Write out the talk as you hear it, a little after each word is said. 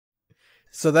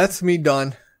So that's me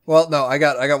done. Well, no, I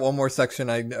got one more section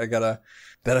I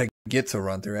get to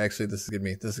run through. Actually, this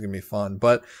is gonna be fun.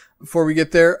 But before we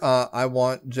get there, I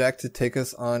want Jack to take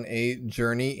us on a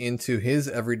journey into his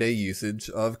everyday usage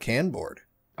of Kanboard.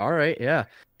 All right, yeah.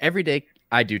 Every day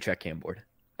I do check Kanboard.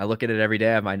 I look at it every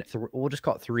day. I have we'll just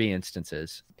call it 3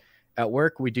 instances. At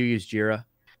work, we do use Jira.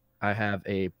 I have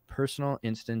a personal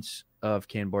instance of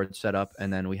Kanboard set up,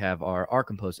 and then we have our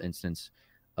Compose instance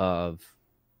of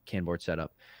Kanboard set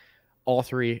up. All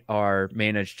three are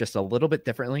managed just a little bit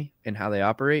differently in how they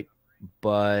operate,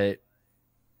 but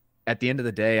at the end of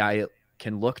the day, I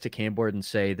can look to Kanboard and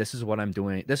say, this is what I'm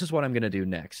doing. This is what I'm going to do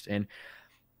next. And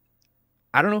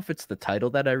I don't know if it's the title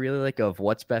that I really like of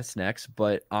what's best next,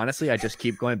 but honestly, I just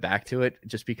keep going back to it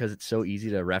just because it's so easy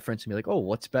to reference and be like, oh,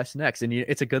 what's best next? And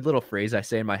it's a good little phrase I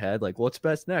say in my head, like, what's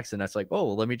best next? And that's like, oh,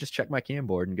 well, let me just check my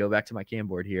Kanboard and go back to my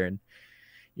Kanboard here and,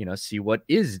 see what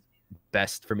is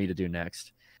best for me to do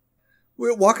next.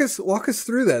 Well, walk us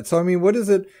through that. So, I mean, what does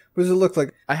it look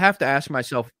like? I have to ask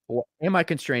myself, am I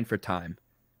constrained for time?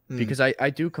 Because I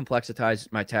do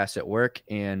complexize my tasks at work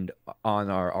and on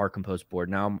our Compose board.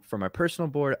 Now, for my personal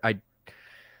board,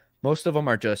 most of them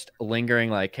are just lingering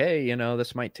like, hey,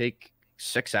 this might take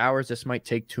 6 hours. This might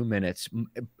take 2 minutes.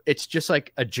 It's just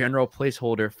like a general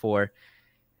placeholder for,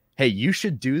 hey, you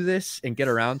should do this and get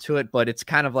around to it. But it's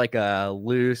kind of like a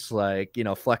loose, like,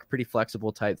 pretty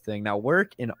flexible type thing. Now,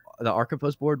 work in the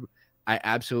Compose board, I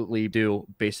absolutely do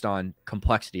based on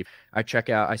complexity. I check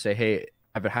out, I say, hey,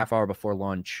 I have a half hour before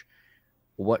lunch.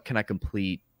 What can I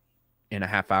complete in a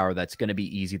half hour that's going to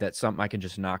be easy? That's something I can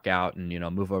just knock out and,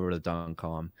 move over to the done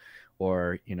column.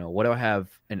 Or, what do I have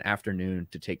an afternoon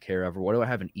to take care of? Or what do I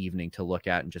have an evening to look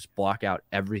at and just block out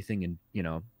everything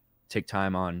and, take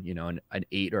time on, an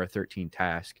 8 or a 13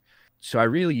 task. So I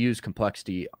really use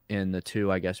complexity in the two,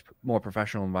 I guess, more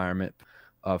professional environment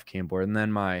of Kanboard. And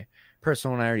then my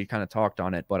personal, and I already kind of talked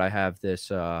on it, but I have this,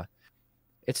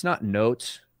 it's not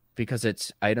notes, because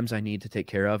it's items I need to take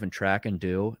care of and track and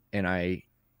do. And I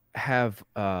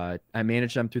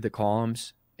manage them through the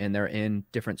columns, and they're in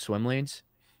different swim lanes,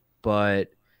 but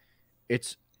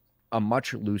it's a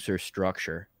much looser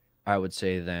structure, I would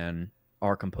say, than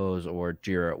Compose or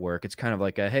Jira at work. It's kind of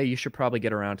like a, hey, you should probably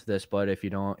get around to this, but if you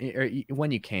don't, or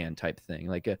when you can type thing.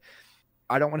 Like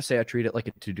I don't want to say I treat it like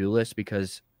a to-do list,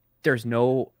 because there's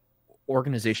no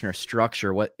organization or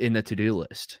structure in the to-do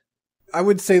list. I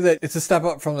would say that it's a step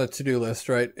up from the to-do list,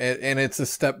 right? And it's a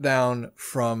step down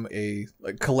from a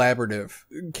collaborative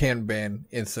Kanban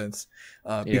instance,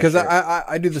 because sure.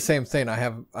 I do the same thing. I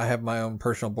have my own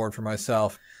personal board for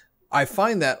myself. I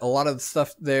find that a lot of the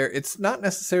stuff there, it's not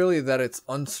necessarily that it's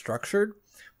unstructured,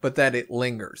 but that it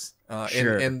lingers.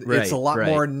 Sure, and it's a lot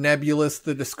more nebulous.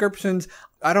 The descriptions,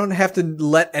 I don't have to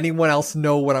let anyone else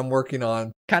know what I'm working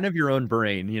on. Kind of your own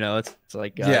brain, it's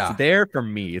like, it's there for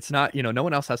me. It's not, no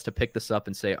one else has to pick this up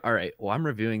and say, all right, well, I'm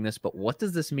reviewing this, but what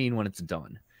does this mean when it's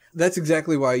done? That's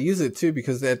exactly why I use it too,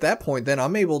 because at that point, then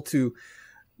I'm able to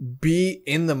be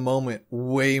in the moment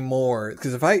way more.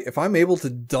 Because if I'm able to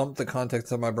dump the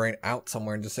context of my brain out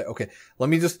somewhere and just say, okay,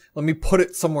 let me put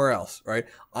it somewhere else, right?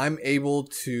 I'm able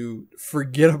to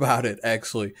forget about it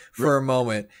actually for a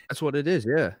moment. That's what it is.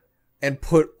 Yeah. And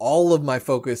put all of my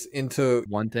focus into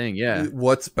one thing. Yeah.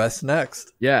 What's best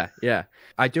next. Yeah. Yeah.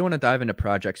 I do want to dive into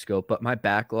project scope, but my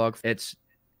backlog, it's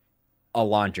a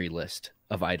laundry list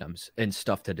of items and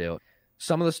stuff to do.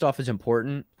 Some of the stuff is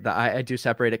important that I do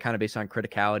separate it kind of based on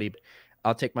criticality.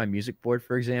 I'll take my music board,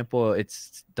 for example.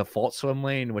 It's default swim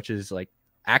lane, which is like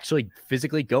actually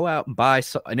physically go out and buy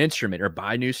an instrument or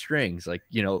buy new strings. Like,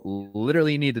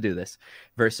 literally you need to do this.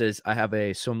 Versus I have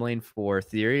a swim lane for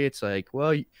theory. It's like,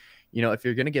 well, if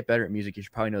you're going to get better at music, you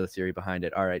should probably know the theory behind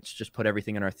it. All right, so just put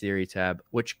everything in our theory tab,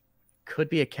 which could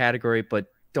be a category, but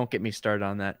don't get me started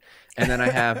on that. And then I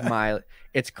have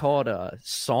it's called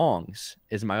songs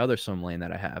is my other swim lane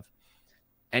that I have.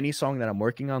 Any song that I'm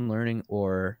working on learning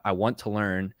or I want to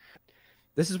learn.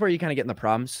 This is where you kind of get in the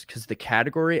problems, because the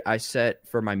category I set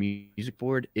for my music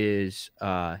board is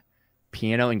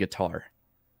piano and guitar.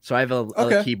 So I have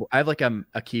a keyboard. I have like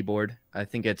a keyboard. I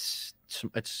think it's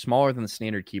smaller than the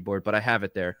standard keyboard, but I have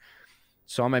it there.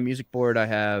 So on my music board, I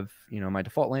have, my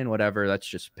default lane, whatever. That's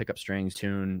just pick up strings,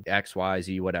 tune, X, Y,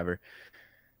 Z, whatever.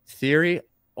 Theory,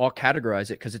 I'll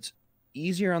categorize it because it's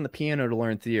easier on the piano to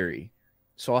learn theory.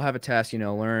 So I'll have a task,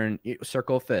 learn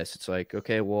circle of fifths. It's like,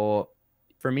 okay, well,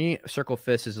 for me, circle of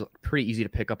fifths is pretty easy to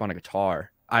pick up on a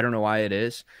guitar. I don't know why it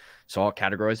is. So I'll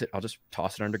categorize it. I'll just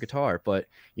toss it under guitar. But,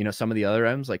 some of the other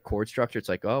items like chord structure, it's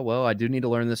like, oh, well, I do need to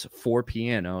learn this for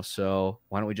piano. So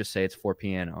why don't we just say it's for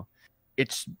piano?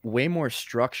 It's way more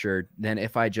structured than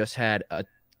if I just had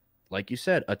like you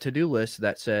said, a to-do list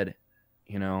that said,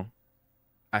 you know,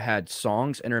 I had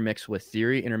songs intermixed with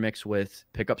theory, intermixed with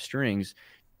pickup strings.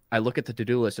 I look at the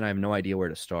to-do list and I have no idea where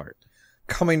to start.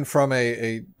 Coming from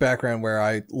a background where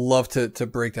I love to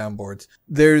break down boards,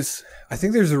 I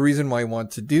think there's a reason why I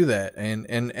want to do that.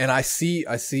 And I see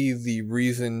the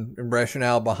reason and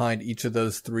rationale behind each of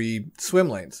those 3 swim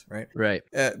lanes, right? Right.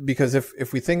 Because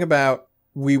if we think about,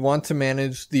 we want to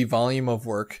manage the volume of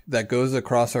work that goes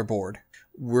across our board.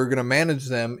 We're going to manage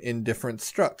them in different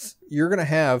struts. You're going to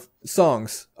have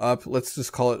songs up, let's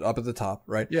just call it up at the top,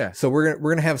 right? Yeah. So we're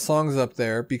going to have songs up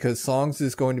there because songs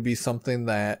is going to be something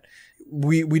that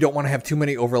we don't want to have too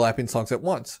many overlapping songs at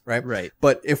once, right? Right.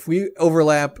 But if we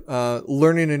overlap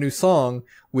learning a new song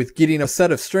with getting a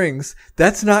set of strings,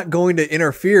 that's not going to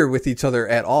interfere with each other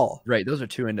at all. Right. Those are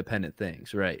 2 independent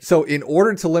things. Right. So in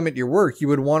order to limit your work, you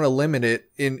would want to limit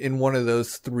it in one of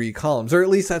those 3 columns, or at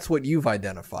least that's what you've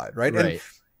identified, right? Right. And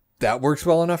that works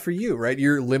well enough for you, right?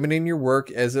 You're limiting your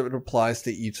work as it applies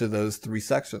to each of those 3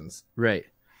 sections. Right.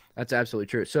 That's absolutely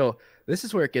true. So this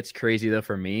is where it gets crazy though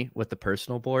for me with the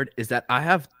personal board, is that I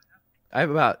have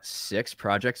about 6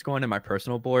 projects going in my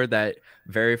personal board that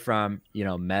vary from,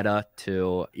 meta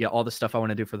to all the stuff I want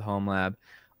to do for the home lab,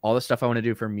 all the stuff I want to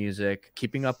do for music,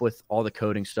 keeping up with all the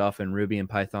coding stuff and Ruby and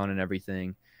Python and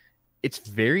everything. It's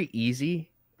very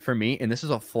easy for me, and this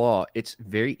is a flaw. It's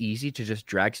very easy to just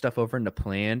drag stuff over into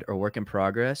planned or work in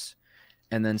progress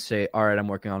and then say, all right, I'm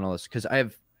working on all this. Because I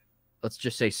have, let's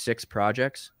just say 6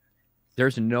 projects.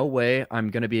 There's no way I'm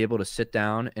going to be able to sit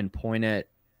down and point at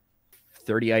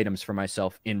 30 items for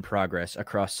myself in progress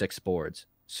across 6 boards.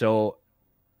 So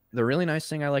the really nice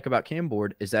thing I like about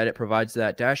Kanboard is that it provides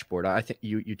that dashboard. I think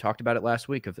you talked about it last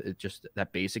week, of it, just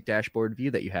that basic dashboard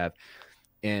view that you have.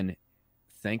 And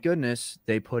thank goodness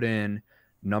they put in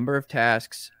number of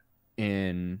tasks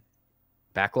in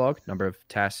backlog, number of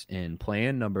tasks in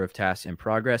plan, number of tasks in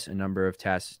progress, and number of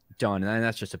tasks done. And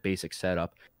that's just a basic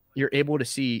setup. You're able to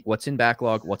see what's in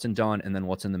backlog, what's in done, and then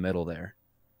what's in the middle there.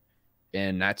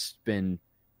 And that's been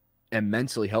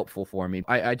immensely helpful for me.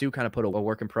 I do kind of put a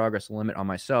work in progress limit on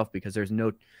myself, because there's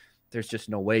just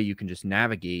no way you can just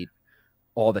navigate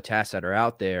all the tasks that are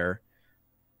out there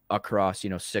across,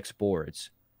 6 boards.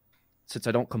 Since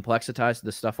I don't complexize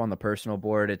the stuff on the personal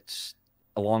board, it's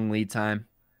a long lead time.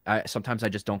 Sometimes I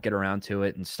just don't get around to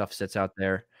it and stuff sits out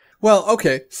there. Well,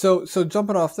 okay. So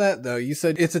jumping off that though, you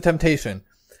said it's a temptation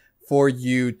for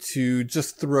you to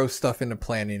just throw stuff into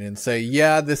planning and say,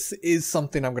 yeah, this is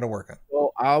something I'm going to work on.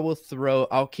 Well, I'll throw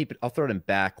it in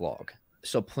backlog.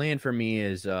 So plan for me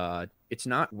is, it's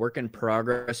not work in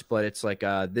progress, but it's like,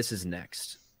 this is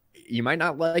next. You might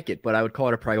not like it, but I would call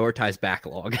it a prioritized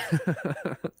backlog.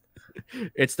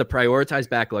 It's the prioritized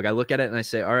backlog. I look at it and I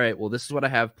say, all right, well, this is what I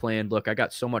have planned. Look, I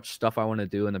got so much stuff I want to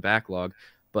do in the backlog,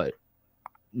 but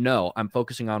no, I'm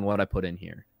focusing on what I put in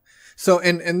here. So,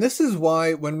 and this is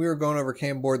why when we were going over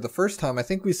Kanboard the first time, I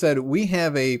think we said we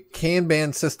have a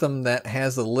Kanban system that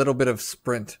has a little bit of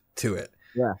sprint to it.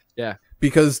 Yeah. Yeah.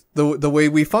 Because the way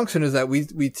we function is that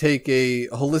we take a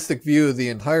holistic view of the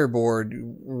entire board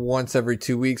once every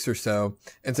 2 weeks or so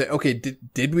and say, okay,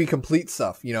 did we complete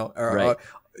stuff? Right.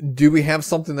 Do we have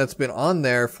something that's been on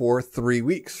there for 3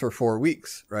 weeks or 4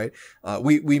 weeks, right?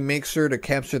 We make sure to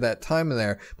capture that time in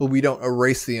there, but we don't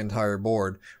erase the entire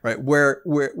board, right?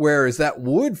 Whereas that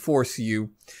would force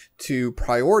you to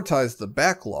prioritize the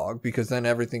backlog, because then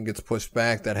everything gets pushed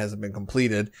back that hasn't been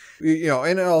completed,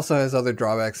 and it also has other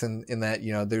drawbacks in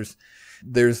that,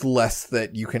 there's less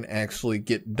that you can actually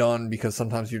get done, because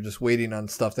sometimes you're just waiting on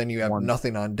stuff. Then you have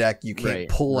nothing on deck. You can't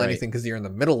pull anything because you're in the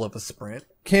middle of a sprint.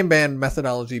 Kanban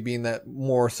methodology being that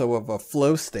more so of a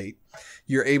flow state,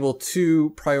 you're able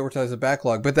to prioritize a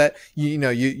backlog. But that,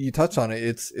 you touch on it.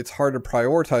 It's hard to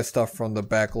prioritize stuff from the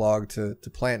backlog to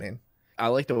planning. I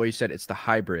like the way you said it's the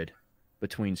hybrid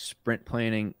between sprint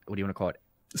planning. What do you want to call it?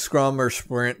 Scrum or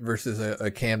sprint versus a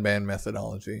Kanban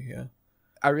methodology. Yeah.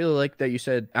 I really like that you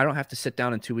said I don't have to sit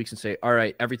down in 2 weeks and say, all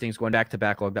right, everything's going back to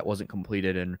backlog that wasn't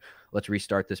completed and let's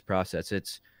restart this process.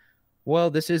 It's,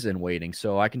 well, this is in waiting.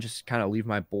 So I can just kind of leave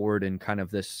my board in kind of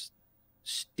this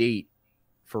state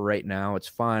for right now. It's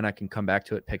fine. I can come back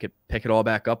to it, pick it all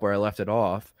back up where I left it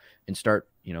off and start,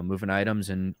 moving items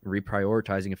and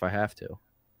reprioritizing if I have to.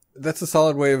 That's a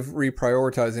solid way of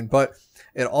reprioritizing, but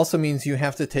it also means you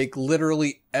have to take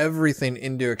literally everything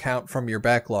into account from your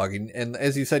backlog. And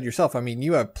as you said yourself, I mean,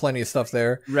 you have plenty of stuff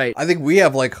there. Right. I think we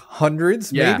have like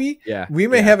hundreds, maybe. Yeah. We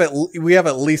may have we have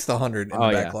at least 100 in the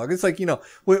backlog. Yeah. It's like,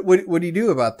 what do you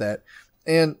do about that?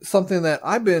 And something that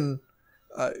I've been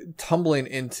tumbling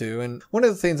into, and one of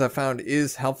the things I found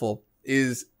is helpful,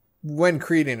 is when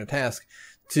creating a task,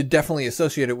 to definitely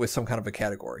associate it with some kind of a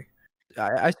category.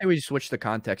 I say we switch the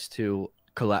context to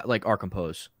like our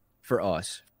compose for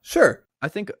us. Sure. I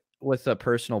think with a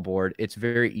personal board, it's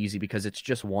very easy because it's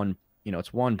just one,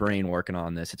 it's one brain working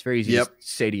on this. It's very easy to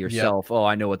say to yourself, oh,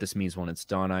 I know what this means when it's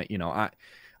done. I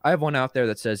have one out there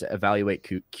that says evaluate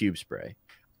cube spray.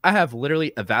 I have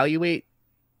literally evaluate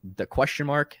the question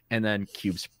mark and then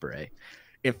cube spray.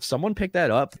 If someone picked that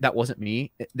up, that wasn't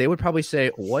me, they would probably say,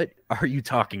 what are you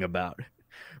talking about?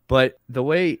 But the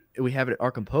way we have it at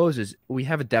our compose is we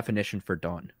have a definition for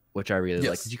done, which I really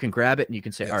like. You can grab it and you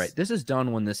can say, all right, this is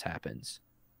done when this happens.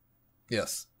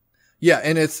 Yes. Yeah,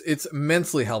 and it's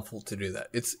immensely helpful to do that.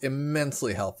 It's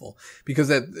immensely helpful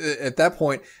because at that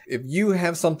point, if you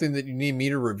have something that you need me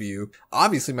to review,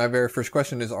 obviously my very first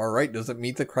question is, all right, does it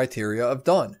meet the criteria of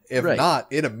done? If not,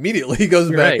 it immediately goes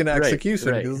back into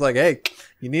execution. It's like, hey,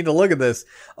 you need to look at this.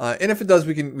 And if it does,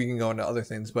 we can go into other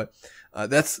things. But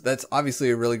that's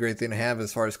obviously a really great thing to have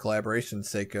as far as collaboration's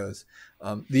sake goes.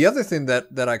 The other thing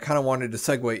that I kind of wanted to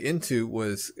segue into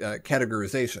was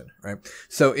categorization, right?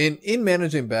 So in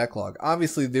managing backlog,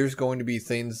 obviously there's going to be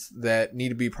things that need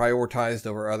to be prioritized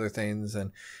over other things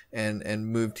and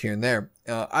moved here and there.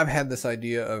 I've had this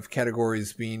idea of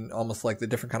categories being almost like the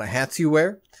different kind of hats you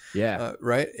wear. Yeah.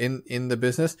 Right. In the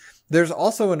business. There's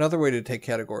also another way to take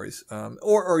categories.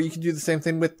 Or you can do the same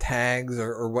thing with tags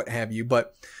or what have you,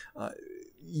 but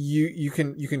you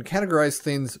can categorize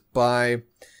things by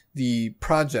the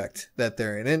project that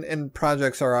they're in. And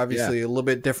projects are obviously a little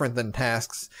bit different than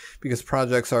tasks because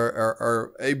projects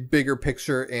are a bigger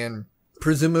picture and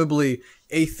presumably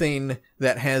a thing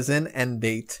that has an end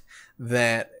date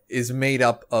that is made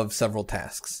up of several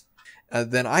tasks.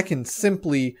 Then I can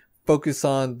simply focus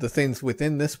on the things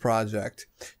within this project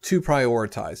to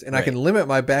prioritize. And I can limit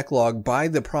my backlog by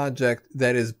the project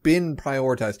that has been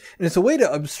prioritized. And it's a way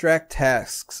to abstract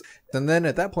tasks. And then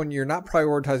at that point, you're not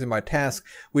prioritizing by task,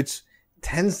 which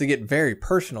tends to get very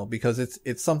personal because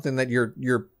it's something that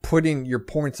you're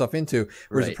pouring stuff into,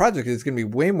 whereas the project is going to be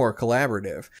way more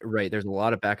collaborative. Right. There's a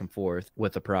lot of back and forth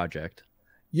with the project.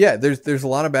 Yeah, there's a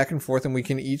lot of back and forth, and we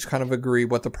can each kind of agree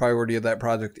what the priority of that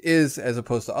project is as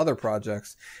opposed to other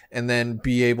projects, and then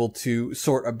be able to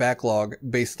sort a backlog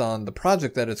based on the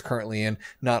project that it's currently in,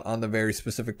 not on the very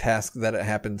specific task that it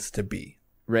happens to be.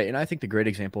 Right, and I think the great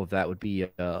example of that would be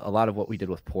a lot of what we did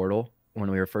with Portal when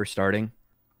we were first starting,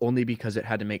 only because it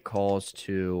had to make calls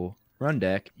to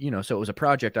Rundeck, so it was a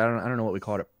project. I don't know what we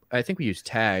called it. I think we used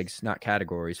tags, not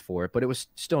categories for it, but it was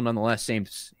still nonetheless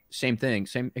same thing,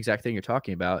 same exact thing you're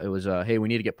talking about. It was, hey, we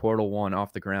need to get Portal 1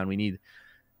 off the ground. We need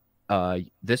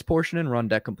this portion in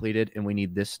Rundeck completed, and we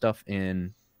need this stuff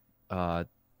in,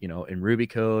 in Ruby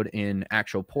code, in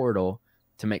actual Portal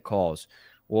to make calls.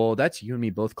 Well, that's you and me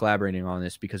both collaborating on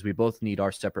this because we both need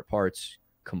our separate parts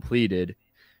completed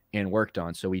and worked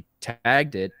on. So we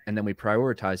tagged it, and then we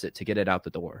prioritized it to get it out the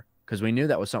door because we knew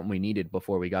that was something we needed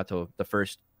before we got to the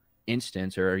first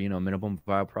instance or, minimum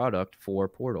viable product for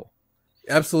Portal.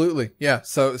 Absolutely. Yeah.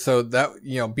 So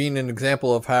that, being an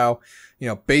example of how,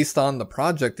 based on the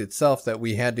project itself that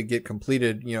we had to get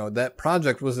completed, that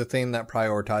project was the thing that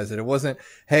prioritized it. It wasn't,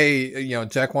 hey,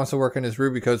 Jack wants to work in his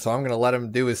Ruby code, so I'm going to let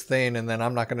him do his thing. And then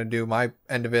I'm not going to do my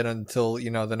end of it until,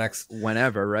 the next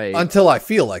whenever, right? Until I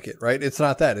feel like it. Right. It's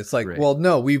not that. It's like, well,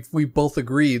 no, we both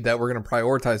agreed that we're going to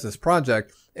prioritize this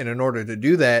project. And in order to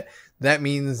do that, that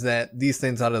means that these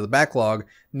things out of the backlog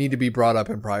need to be brought up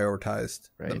and prioritized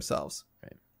themselves.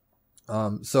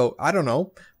 So I don't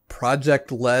know,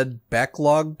 project-led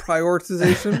backlog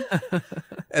prioritization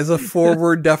as a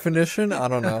forward definition. I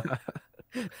don't know.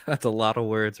 That's a lot of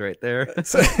words right there.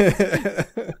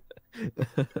 The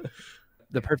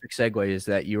perfect segue is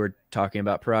that you were talking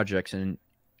about projects, and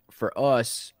for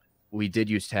us, we did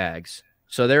use tags.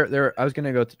 So I was going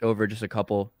to go over just a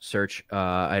couple search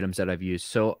items that I've used.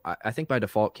 So I think by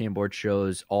default, Kanboard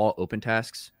shows all open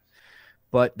tasks.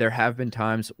 But there have been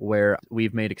times where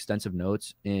we've made extensive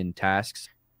notes in tasks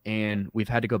and we've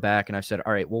had to go back and I've said,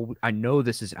 all right, well, I know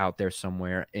this is out there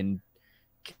somewhere, and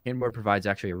Kanboard provides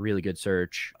actually a really good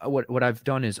search. What I've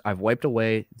done is I've wiped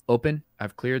away open.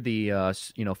 I've cleared the,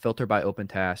 filter by open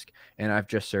task, and I've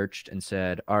just searched and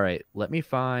said, all right, let me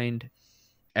find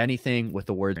anything with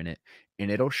the word in it,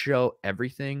 and it'll show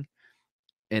everything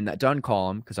in that done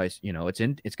column because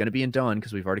it's going to be in done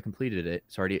because we've already completed it.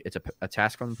 It's a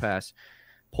task from the past.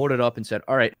 Pulled it up and said,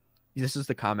 all right, this is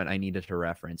the comment I needed to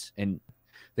reference. And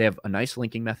they have a nice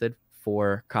linking method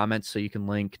for comments. So you can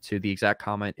link to the exact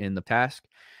comment in the task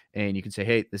and you can say,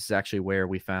 hey, this is actually where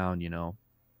we found,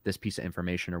 this piece of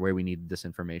information or where we needed this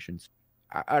information.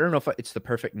 I don't know if it's the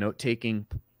perfect note-taking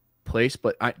place,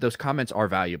 but those comments are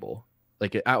valuable.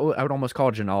 like I would almost call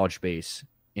it a knowledge base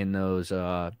in those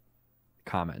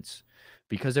comments,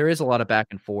 because there is a lot of back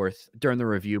and forth during the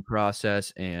review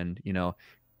process, and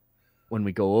when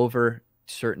we go over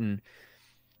certain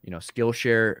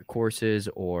Skillshare courses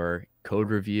or code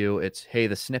review, it's, hey,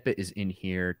 the snippet is in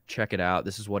here, check it out,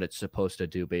 this is what it's supposed to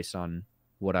do based on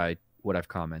what I've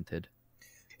commented.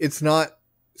 It's not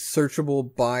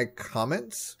searchable by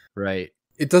comments, right?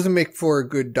 It doesn't make for a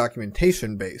good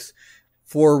documentation base,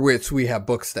 for which we have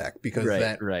Bookstack, because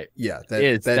that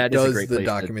does the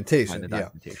documentation.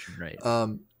 Right.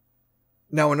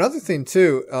 Now another thing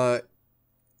too,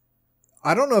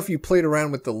 I don't know if you played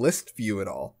around with the list view at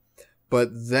all, but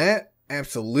that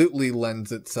absolutely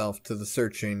lends itself to the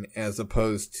searching as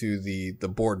opposed to the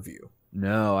board view.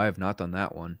 No, I have not done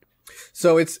that one.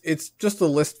 So it's just a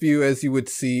list view as you would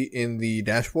see in the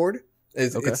dashboard.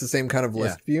 It's the same kind of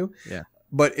list view. Yeah.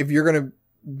 But if you're going to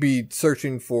be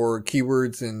searching for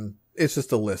keywords, and it's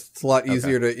just a list, it's a lot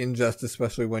easier to ingest,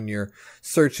 especially when you're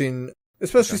searching,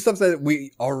 especially stuff that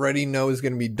we already know is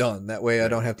going to be done. That way I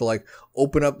don't have to like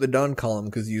open up the done column,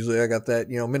 because usually I got that,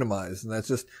 minimized, and that's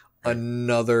just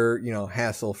another,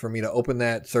 hassle for me to open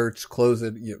that, search, close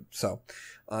it. So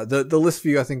the list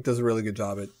view, I think, does a really good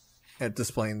job at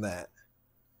displaying that.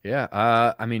 Yeah.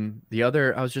 I mean,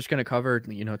 I was just going to cover,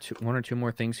 one or two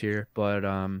more things here, but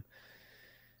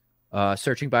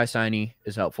searching by signee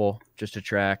is helpful just to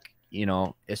track,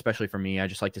 especially for me. I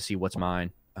just like to see what's mine,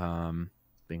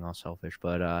 being all selfish,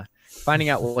 but finding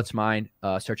out what's mine,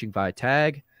 searching by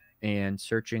tag, and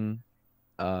searching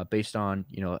based on,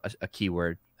 a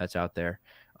keyword that's out there.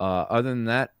 Other than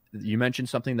that, you mentioned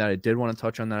something that I did want to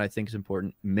touch on that I think is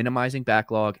important: minimizing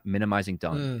backlog, minimizing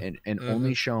done, and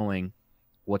only showing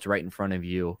what's right in front of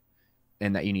you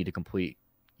and that you need to complete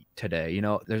today.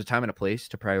 There's a time and a place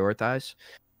to prioritize.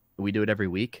 We do it every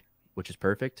week, which is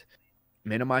perfect.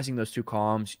 Minimizing those two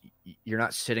columns, you're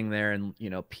not sitting there and,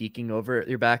 peeking over at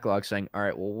your backlog saying, all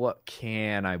right, well, what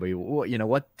can I be?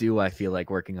 What do I feel like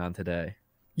working on today?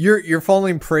 You're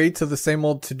falling prey to the same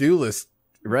old to-do list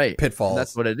pitfalls. And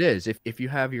that's what it is. If you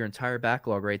have your entire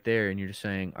backlog right there and you're just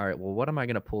saying, all right, well, what am I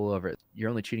going to pull over? You're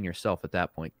only cheating yourself at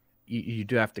that point. You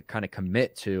do have to kind of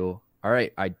commit to, all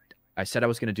right, I said I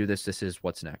was going to do this. This is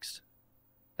what's next.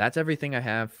 That's everything I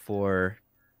have for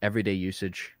everyday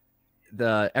usage.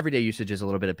 The everyday usage is a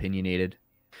little bit opinionated.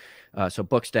 So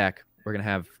Bookstack, we're going to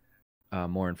have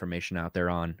more information out there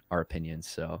on our opinions.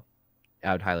 So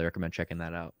I would highly recommend checking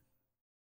that out.